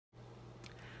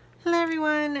Hello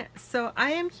everyone! So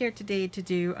I am here today to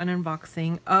do an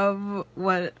unboxing of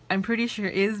what I'm pretty sure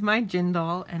is my Jin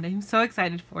doll, and I'm so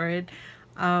excited for it.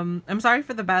 I'm sorry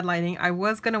for the bad lighting. I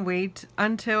was gonna wait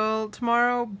until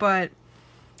tomorrow, but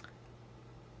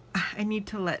I need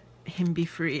to let him be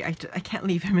free. I can't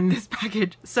leave him in this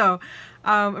package. So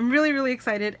I'm really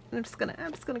excited. I'm just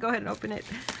gonna go ahead and open it.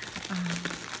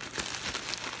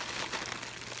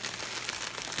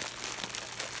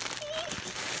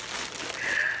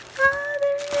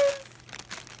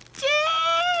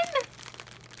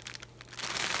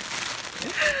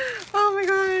 Oh my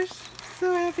gosh,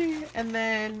 so happy. And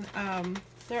then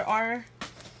there are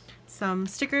some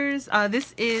stickers.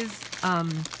 This is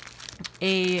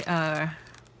a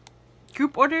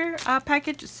group order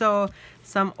package, so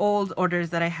some old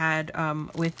orders that I had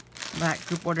with that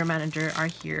group order manager are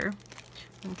here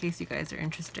in case you guys are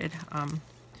interested.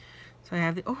 So I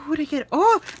have the, oh, who did I get?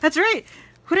 Oh, that's right,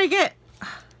 who did I get?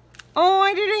 Oh,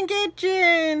 I didn't get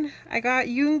Jin. I got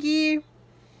Yoongi.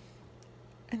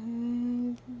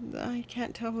 And I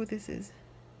can't tell who this is.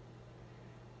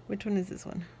 Which one is this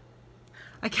one?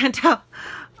 I can't tell.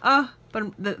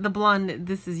 But the blonde,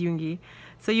 this is Yoongi.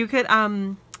 So you could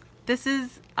this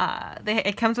is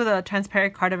it comes with a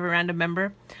transparent card of a random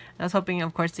member. I was hoping,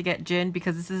 of course, to get Jin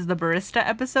because this is the barista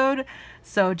episode.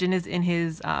 So Jin is in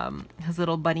his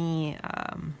little bunny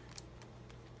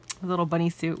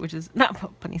suit, which is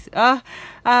not bunny suit.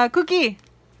 Cookie.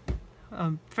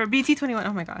 For BT21.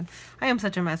 Oh my god, I am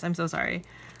such a mess. I'm so sorry.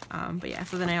 But yeah,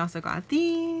 so then I also got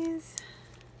these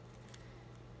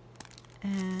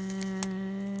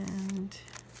and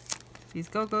these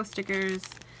go-go stickers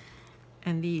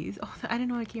and these. Oh, I didn't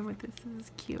know I came with this. This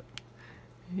is cute.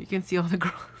 You can see all the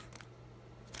girls.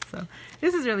 So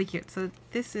this is really cute. So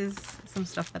this is some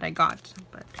stuff that I got,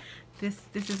 but this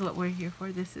is what we're here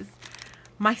for. This is,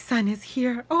 my son is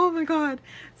here. Oh my god.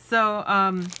 So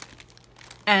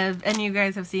as any of you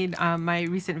guys have seen my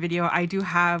recent video, I do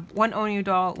have one Onyu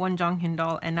doll, one Jonghyun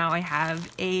doll, and now I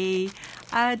have a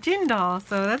Jin doll.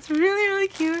 So that's really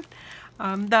cute.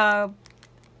 The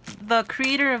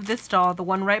creator of this doll, the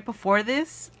one right before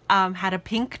this, had a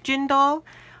pink Jin doll,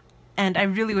 and I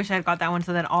really wish I had got that one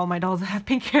so that all my dolls would have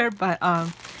pink hair. But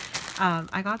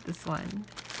I got this one.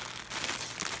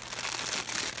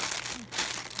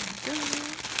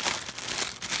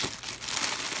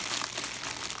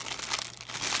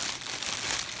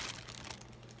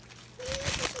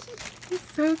 He's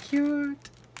so cute.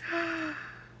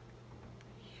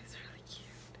 He is really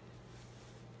cute.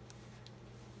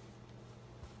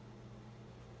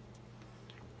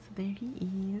 So there he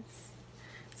is.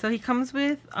 So he comes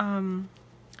with the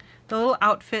little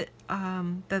outfit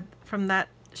that from that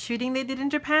shooting they did in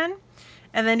Japan,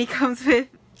 and then he comes with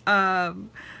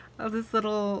this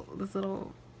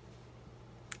little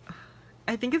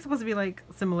I think it's supposed to be like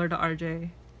similar to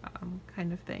RJ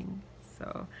kind of thing.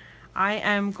 So I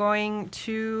am going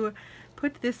to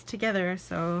put this together,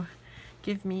 so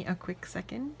give me a quick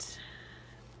second.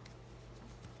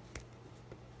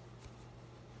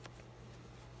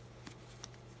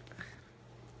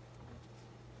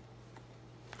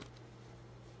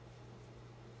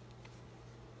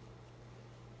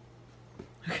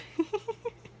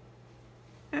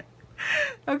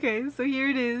 Okay, so here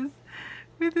it is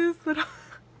with this little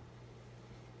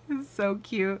it's so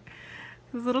cute.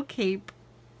 His little cape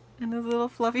and his little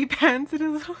fluffy pants and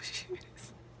his little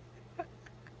shoes.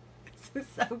 This is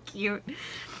so cute.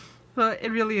 So it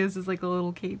really is just like a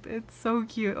little cape. It's so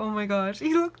cute. Oh my gosh.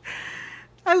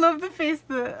 I love the face.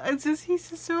 He's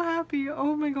just so happy.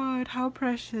 Oh my god, how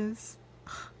precious.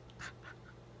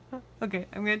 Okay,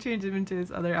 I'm gonna change him into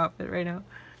his other outfit right now.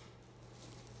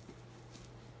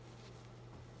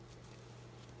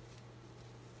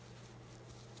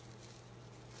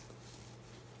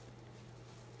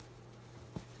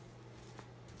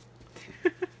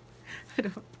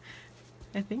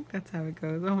 I think that's how it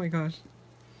goes. Oh my gosh.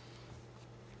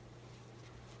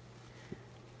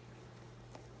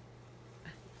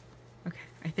 Okay,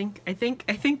 I think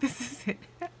this is it.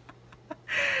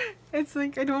 It's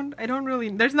like I don't really,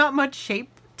 there's not much shape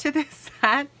to this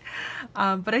hat.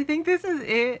 But I think this is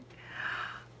it.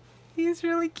 He's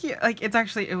really cute. Like it's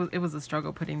actually it was a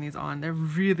struggle putting these on. They're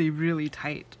really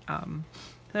tight.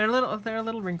 They're a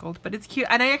little wrinkled, but it's cute.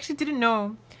 And I actually didn't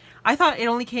know. I thought it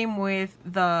only came with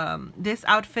this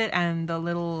outfit and the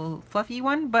little fluffy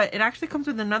one, but it actually comes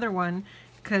with another one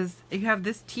because you have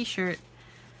this t-shirt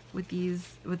with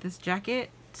this jacket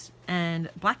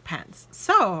and black pants.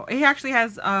 So he actually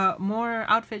has more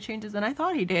outfit changes than I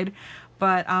thought he did.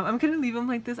 But I'm gonna leave him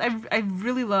like this. I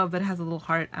really love that it has a little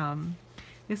heart.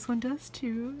 This one does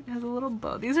too. It has a little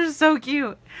bow. These are so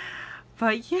cute.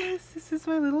 But yes, this is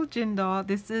my little Jin doll.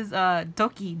 This is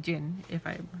Doki Jin, if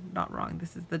I'm not wrong.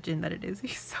 This is the Jin that it is.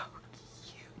 He's so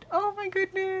cute. Oh my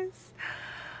goodness.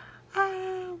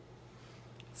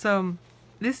 So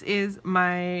this is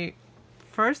my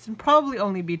first and probably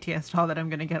only BTS doll that I'm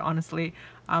gonna get, honestly.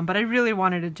 But I really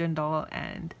wanted a Jin doll,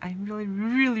 and I'm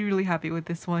really happy with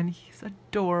this one. He's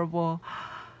adorable.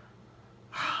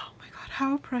 Oh my god,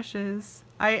 how precious.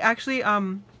 I actually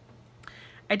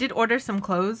I did order some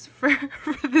clothes for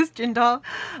this Jin doll,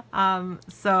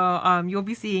 so you'll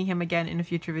be seeing him again in a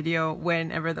future video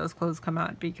whenever those clothes come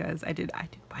out, because I did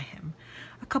buy him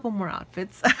a couple more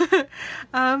outfits.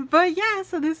 But yeah,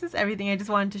 so this is everything. I just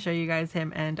wanted to show you guys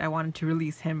him, and I wanted to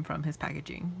release him from his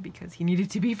packaging because he needed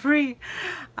to be free.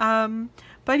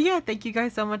 But yeah, thank you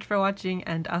guys so much for watching,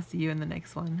 and I'll see you in the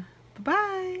next one. Bye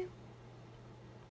bye.